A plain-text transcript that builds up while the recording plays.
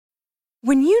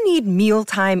When you need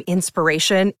mealtime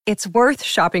inspiration, it's worth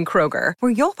shopping Kroger,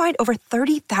 where you'll find over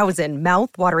 30,000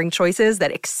 mouth-watering choices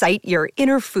that excite your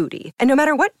inner foodie. And no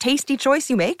matter what tasty choice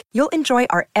you make, you'll enjoy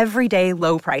our everyday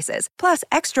low prices, plus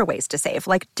extra ways to save,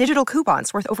 like digital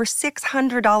coupons worth over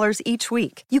 $600 each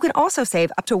week. You can also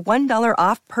save up to $1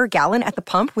 off per gallon at the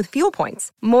pump with fuel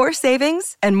points. More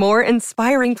savings and more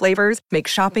inspiring flavors make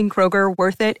shopping Kroger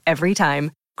worth it every time.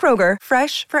 Kroger,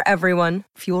 fresh for everyone.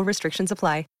 Fuel restrictions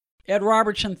apply. Ed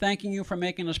Robertson, thanking you for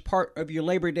making us part of your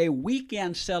Labor Day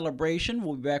weekend celebration.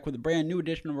 We'll be back with a brand new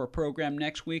edition of our program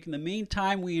next week. In the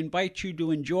meantime, we invite you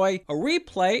to enjoy a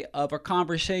replay of a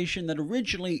conversation that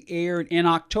originally aired in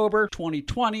October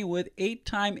 2020 with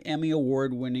 8-time Emmy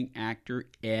Award-winning actor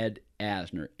Ed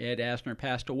Asner. Ed Asner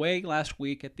passed away last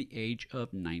week at the age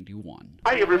of 91.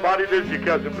 Hi, everybody. This is your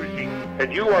cousin Brigitte,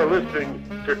 and you are listening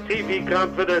to TV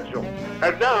Confidential.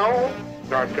 And now,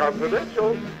 not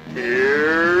confidential,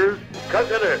 here's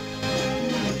Cousin Ed.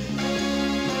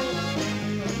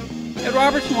 Ed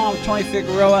Robertson, along with Tony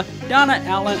Figueroa, Donna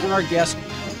Allen, and our guest,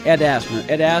 Ed Asner.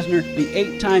 Ed Asner, the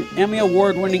 8-time Emmy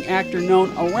Award-winning actor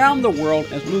known around the world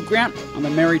as Lou Grant on The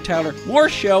Mary Tyler Moore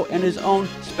Show and his own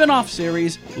spin-off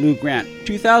series, Lou Grant.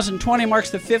 2020 marks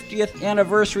the 50th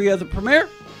anniversary of the premiere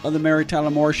of The Mary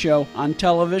Tyler Moore Show on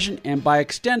television, and by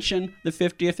extension, the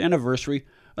 50th anniversary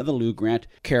of the Lou Grant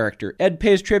character. Ed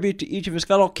pays tribute to each of his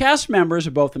fellow cast members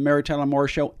of both The Mary Tyler Moore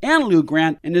Show and Lou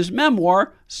Grant in his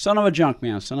memoir, Son of a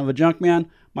Junkman. Son of a Junkman,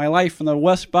 My Life from the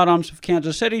West Bottoms of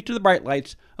Kansas City to the Bright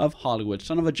Lights of Hollywood.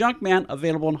 Son of a Junkman,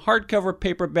 available in hardcover,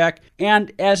 paperback,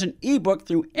 and as an ebook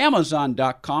through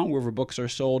Amazon.com, wherever books are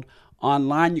sold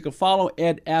online. You can follow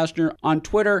Ed Asner on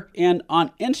Twitter and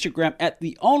on Instagram at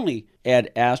The Only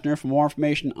Ed Asner. For more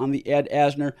information on the Ed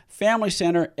Asner Family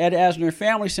Center,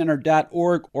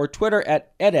 edasnerfamilycenter.org, or Twitter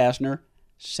at Ed Asner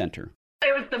Center.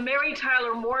 It was the Mary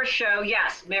Tyler Moore Show.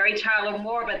 Yes, Mary Tyler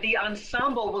Moore, but the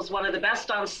ensemble was one of the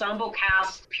best ensemble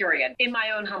casts, period, in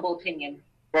my own humble opinion.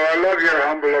 Well, I love your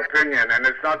humble opinion, and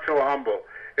it's not so humble.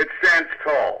 It stands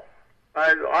tall.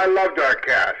 I loved our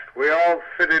cast. We all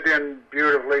fitted in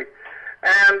beautifully,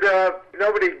 and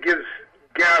nobody gives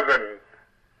Gavin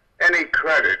any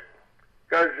credit,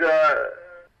 because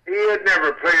he had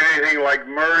never played anything like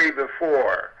Murray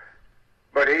before,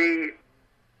 but he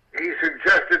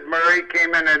suggested Murray,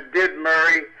 came in and did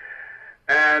Murray,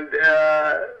 and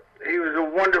he was a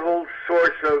wonderful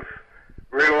source of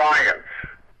reliance.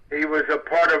 He was a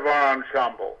part of our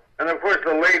ensemble. And of course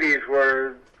the ladies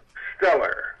were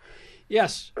stellar.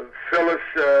 Yes. Phyllis,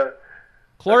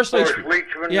 Cloris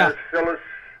Leachman as Phyllis,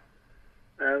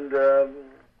 and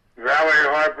Valerie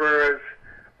Harper as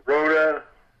Rhoda,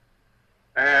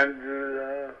 and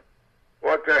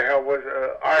what the hell was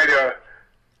Ida?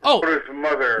 Rhoda's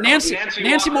mother. Nancy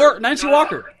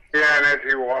Walker. Yeah,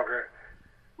 Nancy Walker.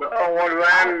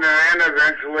 And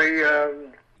eventually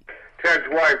Ted's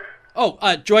wife.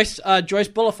 Joyce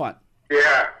Bulifant.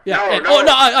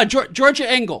 Yeah. Georgia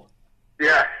Engel.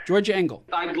 Yeah. Georgia Engel.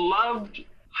 I loved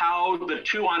how the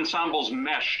two ensembles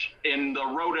meshed in the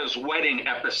Rhoda's wedding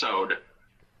episode.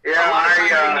 Yeah, a lot of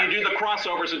times when you do the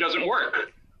crossovers, it doesn't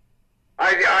work.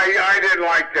 I didn't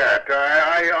like that.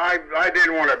 I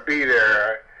didn't want to be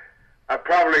there.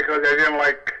 Probably because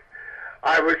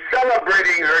I was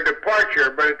celebrating her departure,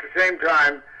 but at the same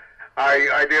time,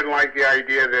 I didn't like the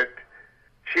idea that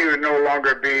she would no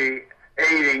longer be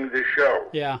aiding the show.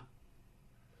 Yeah.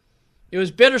 It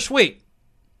was bittersweet.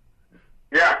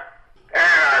 Yeah. And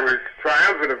I was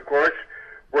triumphant, of course,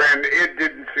 when it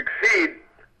didn't succeed,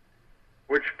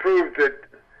 which proved that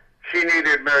she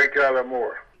needed Mary Tyler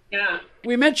Moore. Yeah.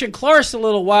 We mentioned Cloris a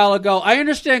little while ago. I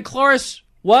understand Cloris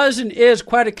was and is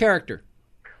quite a character.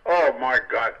 Oh, my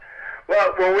God.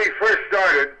 Well, when we first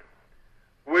started,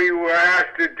 we were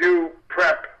asked to do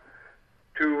prep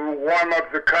to warm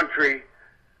up the country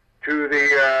to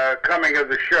the coming of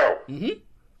the show. Mm-hmm.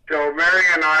 So Mary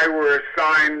and I were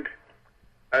assigned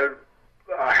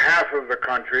a half of the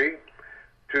country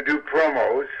to do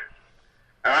promos,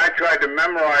 and I tried to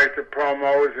memorize the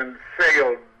promos and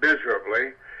failed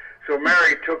miserably. So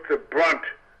Mary took the brunt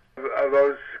of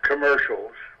those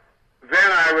commercials.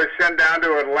 Then I was sent down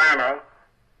to Atlanta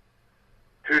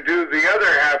to do the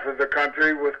other half of the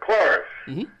country with Cloris.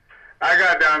 Mm-hmm. I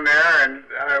got down there and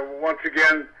once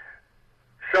again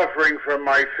suffering from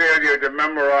my failure to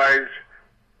memorize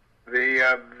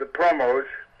the promos.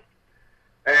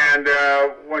 And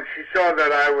when she saw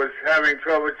that I was having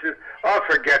trouble, she said, "Oh,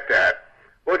 forget that.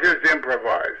 We'll just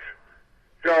improvise."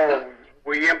 So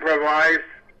we improvised,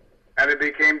 and it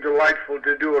became delightful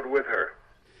to do it with her.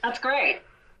 That's great.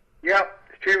 Yep,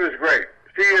 she was great.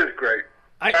 She is great.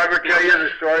 I ever tell you the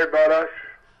story about us?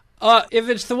 If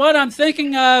it's the one I'm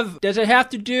thinking of, does it have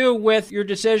to do with your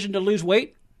decision to lose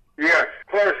weight? Yes.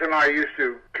 Cloris and I used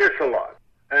to kiss a lot.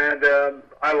 And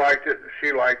I liked it,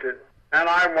 she liked it. And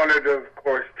I wanted to, of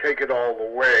course, take it all the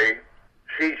way.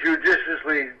 She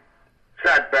judiciously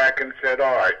sat back and said,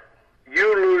 all right,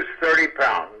 you lose 30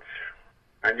 pounds,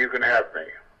 and you can have me.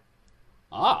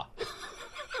 Ah.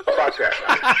 How about that?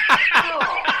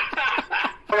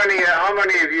 How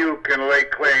many of you can lay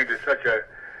claim to such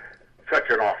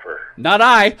an offer? Not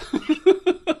I.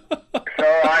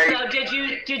 So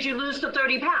did you lose the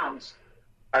 30 pounds?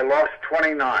 I lost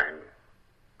 29.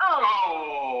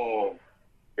 Oh.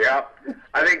 Yeah.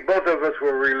 I think both of us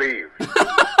were relieved.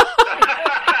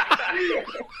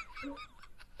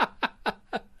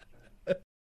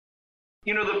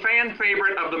 You know, the fan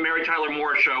favorite of the Mary Tyler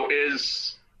Moore Show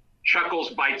is Chuckles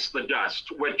Bites the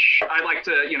Dust, which I like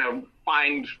to,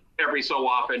 find every so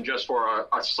often just for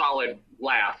a solid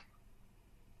laugh.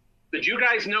 Did you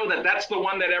guys know that that's the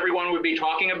one that everyone would be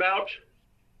talking about?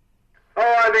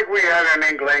 Oh, I think we had an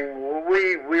inkling.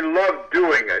 We loved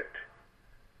doing it.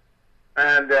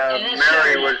 And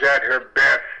Mary was at her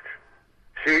best.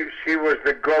 She was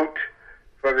the GOAT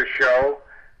for the show,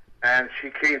 and she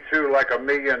came through like $1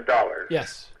 million.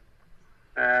 Yes.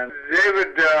 And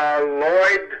David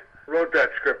Lloyd wrote that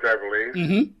script, I believe.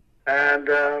 Mm-hmm. And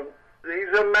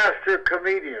he's a master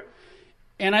comedian.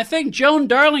 And I think Joan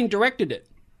Darling directed it.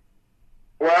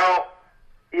 Well,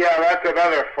 yeah, that's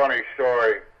another funny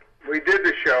story. We did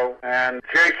the show, and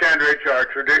Jay Sandrich, our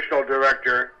traditional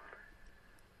director,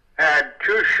 had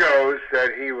two shows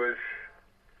that he was...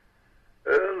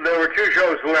 there were two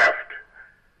shows left,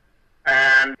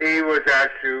 and he was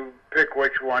asked to pick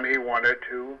which one he wanted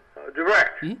to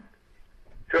direct. Mm-hmm.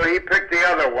 So he picked the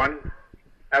other one,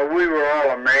 and we were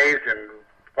all amazed and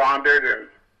pondered and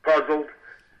puzzled.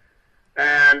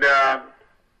 And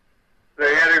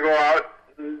they had to go out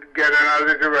and get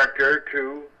another director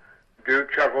to do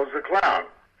Chuckles the Clown.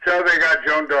 So they got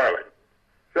Joan Darling.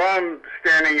 So I'm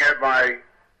standing at my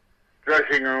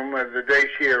dressing room the day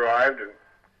she arrived, and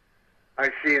I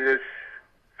see this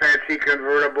fancy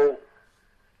convertible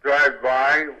drive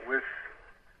by with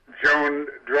Joan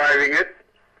driving it.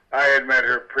 I had met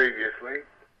her previously.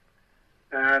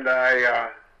 And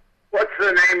what's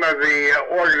the name of the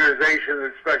organization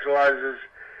that specializes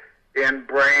in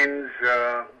brains?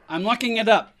 I'm looking it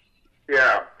up.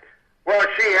 Yeah. Well,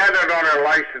 she had it on her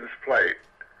license plate,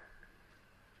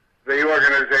 the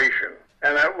organization,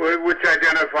 and which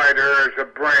identified her as a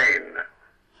brain.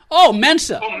 Oh,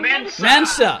 Mensa. Oh, Mensa.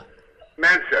 Mensa.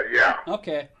 Mensa, yeah.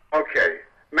 Okay. Okay.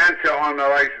 Mensa on the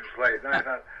license plate. And I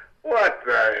thought, what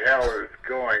the hell is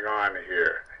going on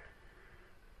here?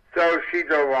 So she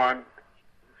drove on.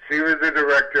 She was the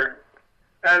director.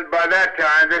 And by that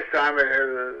time,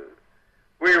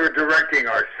 we were directing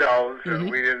ourselves,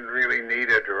 and we didn't really need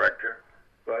a director.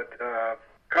 But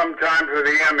come time for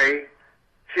the Emmy,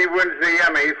 she wins the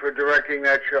Emmy for directing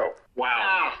that show.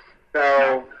 Wow.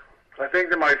 So I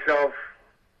think to myself,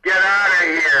 get out of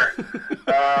here.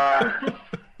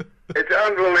 It's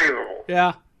unbelievable.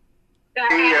 Yeah.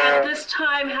 At this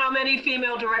time, how many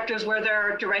female directors were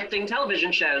there directing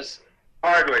television shows?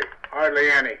 Hardly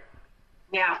any.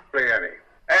 Yeah. Hardly any.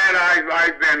 And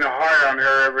I've been hard on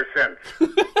her ever since.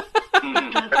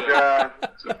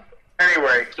 But,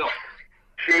 anyway,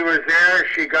 she was there.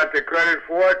 She got the credit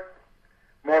for it.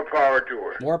 More power to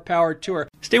her. More power to her.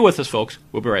 Stay with us, folks.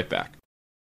 We'll be right back.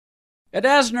 Ed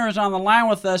Asner is on the line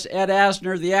with us. Ed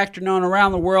Asner, the actor known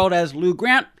around the world as Lou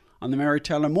Grant on the Mary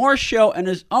Tyler Moore Show and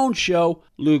his own show,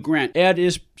 Lou Grant. Ed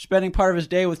is spending part of his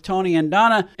day with Tony and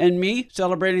Donna and me,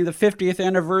 celebrating the 50th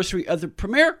anniversary of the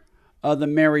premiere of the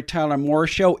Mary Tyler Moore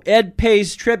Show. Ed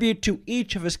pays tribute to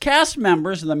each of his cast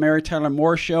members of the Mary Tyler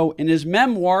Moore Show in his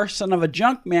memoir, Son of a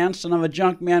Junk Man,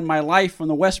 My Life from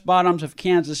the West Bottoms of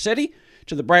Kansas City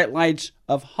to the Bright Lights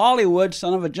of Hollywood.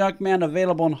 Son of a Junk Man,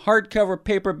 available in hardcover,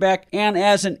 paperback, and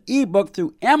as an ebook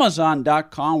through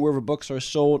Amazon.com, wherever books are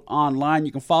sold online.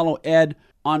 You can follow Ed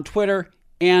on Twitter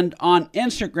and on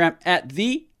Instagram at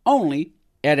the only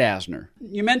Ed Asner.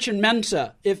 You mentioned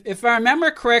Mensa. If I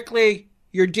remember correctly,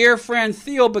 your dear friend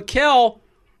Theo Backel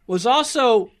was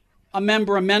also a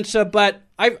member of Mensa, but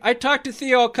I talked to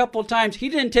Theo a couple of times. He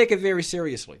didn't take it very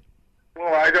seriously.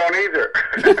 Well, I don't either.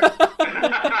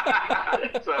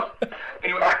 So,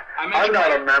 anyway, I'm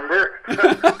not a member.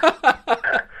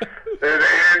 They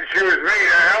didn't choose me,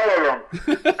 the hell of them.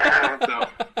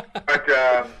 But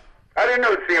I didn't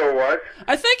know Theo was.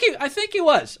 I think he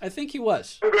was.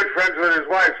 I'm good friends with his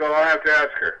wife, so I'll have to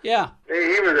ask her. Yeah.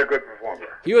 He was a good performer.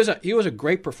 He was a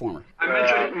great performer. I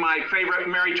mentioned my favorite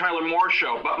Mary Tyler Moore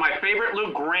Show, but my favorite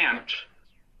Lou Grant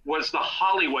was the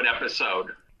Hollywood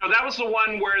episode. So that was the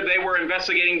one where they were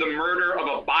investigating the murder of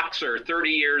a boxer 30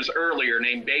 years earlier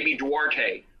named Baby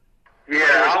Duarte. Yeah.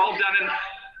 It was all done in.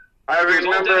 I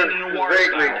remember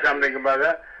vaguely style. something about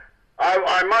that.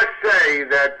 I must say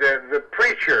that the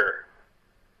preacher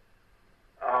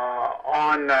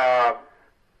on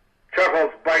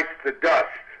Chuckles Bites the Dust.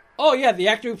 Oh, yeah, the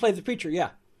actor who played the preacher, yeah.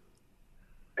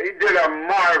 He did a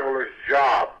marvelous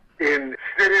job in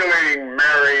stimulating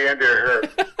Mary into her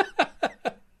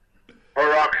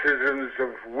paroxysms of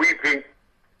weeping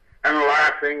and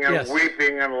laughing and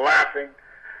weeping and laughing.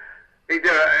 He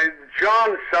did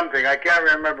John something, I can't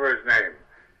remember his name,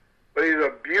 but he's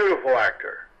a beautiful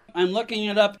actor. I'm looking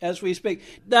it up as we speak.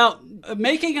 Now,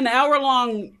 making an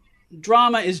hour-long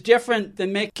drama is different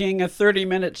than making a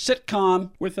 30-minute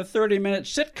sitcom. With a 30-minute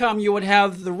sitcom, you would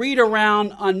have the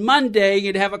read-around on Monday.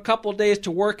 You'd have a couple days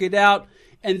to work it out,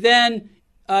 and then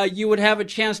you would have a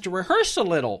chance to rehearse a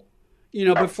little,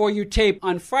 before you tape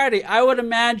on Friday. I would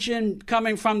imagine,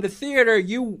 coming from the theater,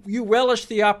 you relish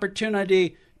the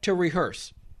opportunity to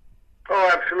rehearse.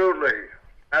 Oh, absolutely.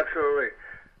 Absolutely.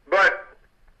 But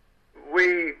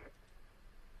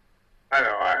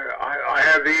I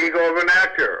have the ego of an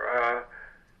actor.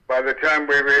 By the time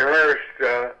we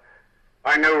rehearsed,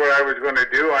 I knew what I was going to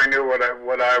do. I knew what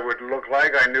I would look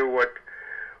like. I knew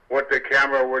what the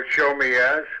camera would show me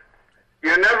as.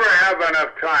 You never have enough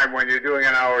time when you're doing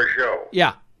an hour show.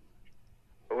 Yeah.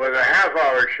 With a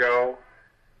half-hour show,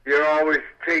 you're always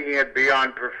taking it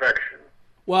beyond perfection.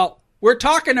 Well, we're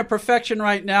talking to perfection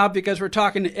right now because we're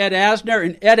talking to Ed Asner,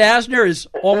 and Ed Asner is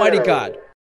Almighty God.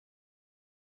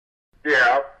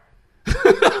 Yeah.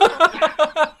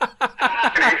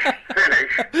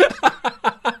 Finish.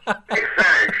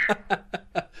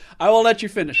 I will let you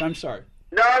finish. I'm sorry.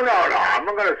 No. I'm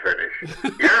not going to finish.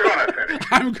 You're going to finish.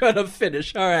 I'm going to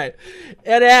finish. All right.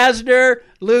 Ed Asner,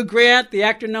 Lou Grant, the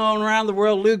actor known around the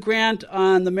world, Lou Grant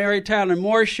on the Mary Tyler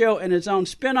Moore Show and his own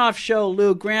spin-off show,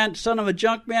 Lou Grant, Son of a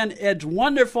Junkman, Ed's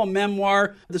wonderful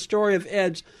memoir, the story of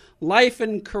Ed's life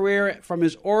and career from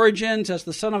his origins as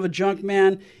the son of a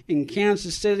junkman in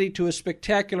Kansas City to a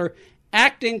spectacular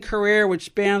acting career which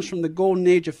spans from the golden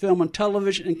age of film and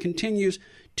television and continues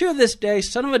to this day.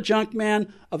 Son of a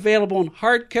Junkman, available in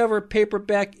hardcover,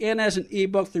 paperback, and as an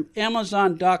ebook through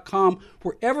Amazon.com,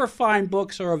 wherever fine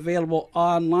books are available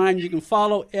online. You can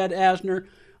follow Ed Asner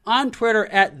on Twitter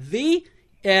at the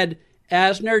Ed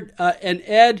Asner. And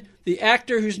Ed, the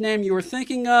actor whose name you were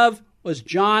thinking of was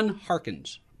John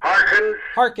Harkins. Harkins?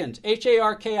 Harkins,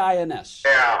 Harkins.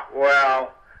 Yeah,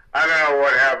 well, I don't know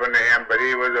what happened to him, but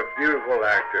he was a beautiful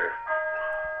actor.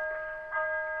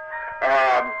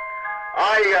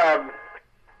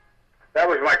 That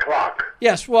was my clock.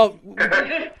 Yes, well,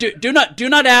 do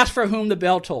not ask for whom the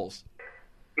bell tolls.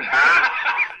 Do not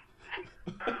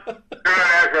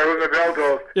ask for whom the bell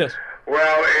tolls. Yes.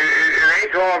 Well, it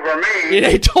ain't tolling for me. It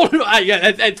ain't tolling.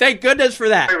 And thank goodness for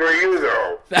that. For you,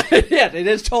 though. Yes, it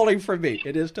is tolling for me.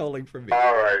 It is tolling for me.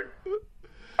 All right.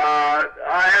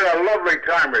 I had a lovely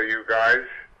time with you guys,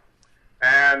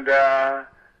 and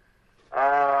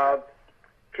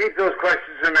keep those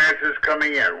questions and answers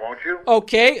coming in, won't you?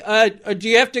 Okay. Do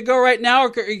you have to go right now, or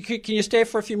can you stay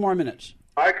for a few more minutes?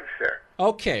 I can stay.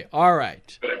 Okay. All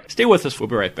right. Stay with us. We'll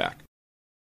be right back.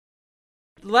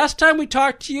 The last time we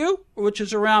talked to you, which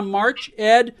was around March,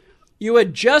 Ed, you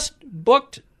had just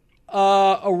booked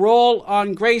a role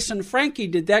on Grace and Frankie.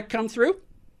 Did that come through?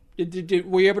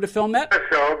 Were you able to film that?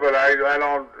 So, but I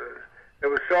don't. It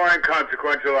was so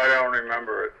inconsequential. I don't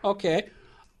remember it. Okay.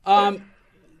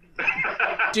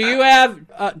 Do you have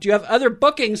other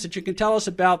bookings that you can tell us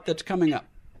about that's coming up?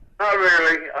 Not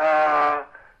really.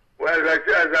 Well, as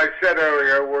I said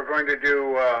earlier, we're going to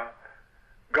do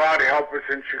God Help Us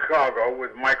in Chicago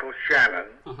with Michael Shannon.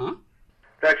 Uh-huh.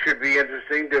 That should be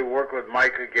interesting to work with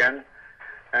Mike again.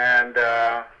 And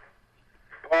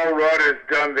Paul Rudd has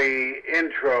done the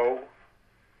intro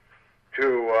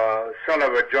to Son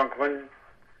of a Junkman.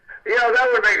 You know, that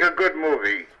would make a good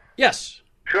movie. Yes.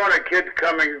 Showing a kid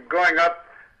going up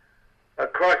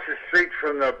across the street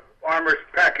from the Armour's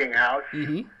packing house.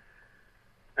 Mm-hmm.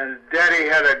 And Daddy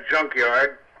had a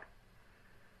junkyard.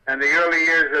 And the early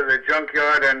years of the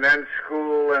junkyard, and then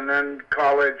school, and then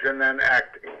college, and then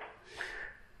acting.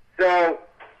 So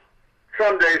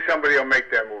someday somebody will make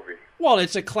that movie. Well,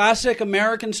 it's a classic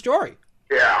American story.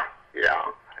 Yeah.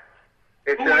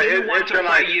 It's a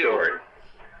nice story.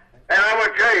 And I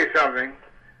want to tell you something.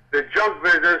 The junk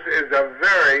business is a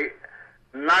very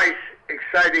nice,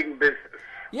 exciting business.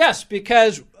 Yes,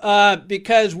 because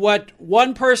what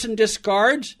one person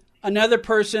discards, another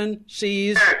person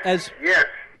sees as... Yes.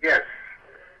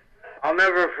 I'll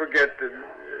never forget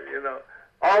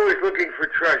always looking for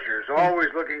treasures, always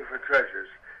looking for treasures.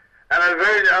 And a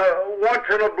very, once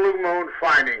in a blue moon,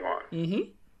 finding one. Mm-hmm.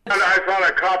 And I found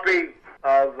a copy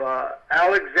of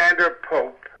Alexander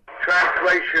Pope,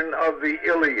 translation of the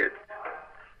Iliad,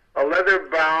 a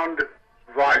leather-bound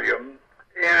volume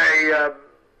in a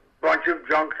bunch of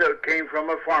junk that came from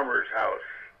a farmer's house.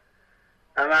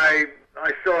 And I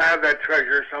still have that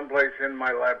treasure someplace in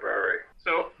my library.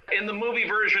 So, in the movie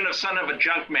version of Son of a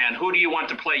Junkman, who do you want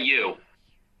to play you?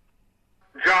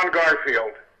 John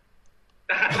Garfield.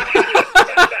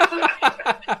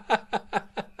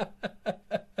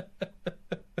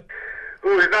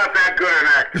 Who is not that good an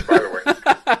actor, by the way.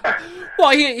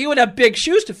 Well, he would have big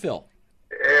shoes to fill.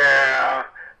 Yeah.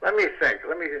 Let me think.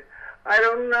 I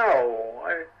don't know.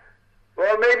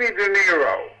 Well, maybe De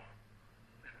Niro.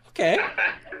 Okay.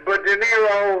 But De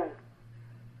Niro,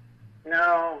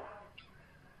 no.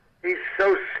 He's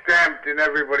so stamped in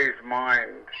everybody's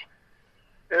mind.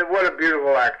 And what a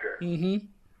beautiful actor. Mm-hmm.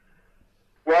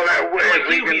 Well, if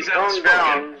we he's can tone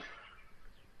down,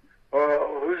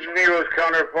 who's De Niro's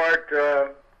counterpart?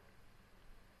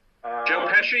 Joe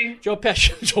Pesci? Joe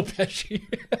Pesci.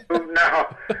 No,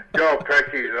 Joe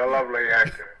Pesci's a lovely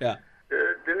actor. Yeah.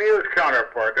 De Niro's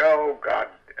counterpart. Oh God.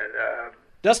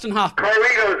 Dustin Hoffman.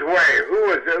 Carlito's Way. Who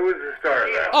was the star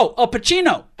of that? Oh,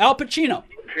 Pacino. Al Pacino.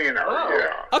 Pacino.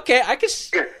 Yeah. Okay, I guess.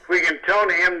 If we can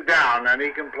tone him down, then he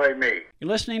can play me.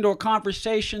 You're listening to a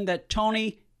conversation that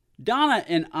Tony, Donna,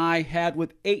 and I had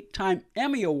with 8-time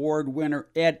Emmy Award winner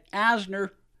Ed Asner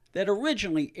that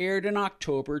originally aired in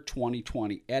October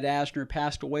 2020. Ed Asner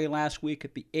passed away last week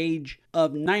at the age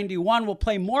of 91. We'll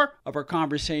play more of our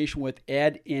conversation with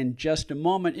Ed in just a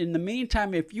moment. In the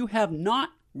meantime, if you have not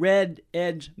read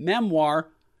Ed's memoir,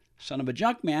 Son of a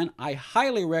Junkman, I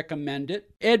highly recommend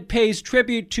it. Ed pays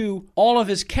tribute to all of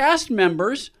his cast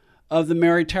members of the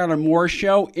Mary Tyler Moore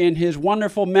Show in his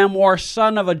wonderful memoir,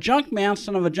 Son of a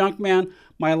Junkman,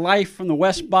 My Life from the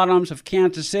West Bottoms of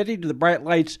Kansas City to the Bright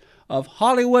Lights of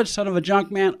Hollywood. Son of a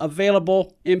Junkman,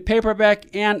 available in paperback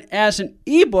and as an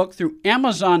ebook through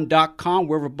Amazon.com,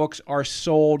 wherever books are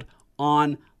sold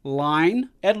online.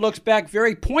 Ed looks back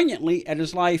very poignantly at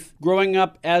his life growing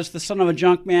up as the son of a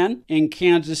junkman in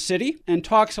Kansas City and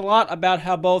talks a lot about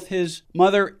how both his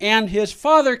mother and his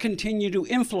father continue to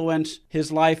influence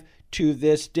his life to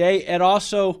this day. Ed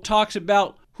also talks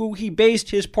about who he based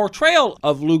his portrayal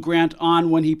of Lou Grant on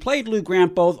when he played Lou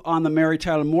Grant both on the Mary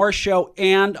Tyler Moore Show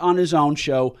and on his own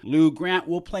show, Lou Grant.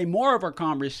 We'll play more of our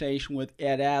conversation with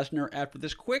Ed Asner after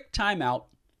this quick timeout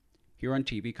here on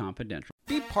TV Confidential.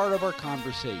 Be part of our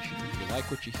conversation. If you like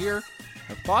what you hear,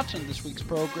 have thoughts on this week's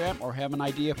program, or have an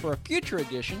idea for a future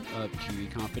edition of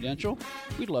TV Confidential,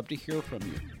 we'd love to hear from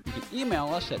you. You can email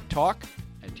us at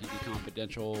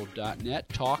talk@tvconfidential.net,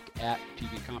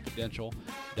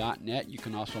 talk@tvconfidential.net. You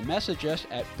can also message us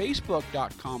at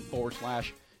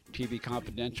facebook.com/TV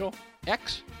Confidential,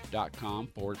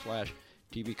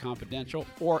 x.com/TV Confidential,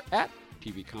 or at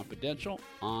TV Confidential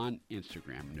on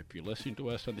Instagram. And if you're listening to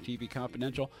us on the TV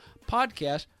Confidential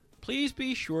podcast, please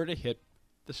be sure to hit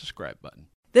the subscribe button.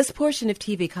 This portion of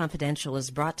TV Confidential is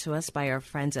brought to us by our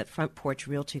friends at Front Porch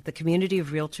Realty, the community of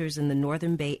realtors in the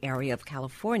Northern Bay area of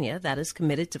California that is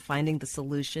committed to finding the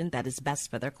solution that is best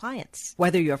for their clients.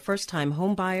 Whether you're a first-time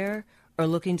home buyer or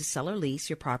looking to sell or lease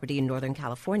your property in Northern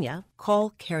California,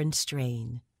 call Karen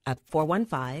Strain at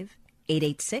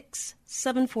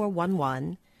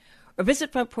 415-886-7411 or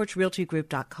visit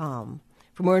frontporchrealtygroup.com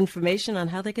for more information on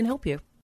how they can help you.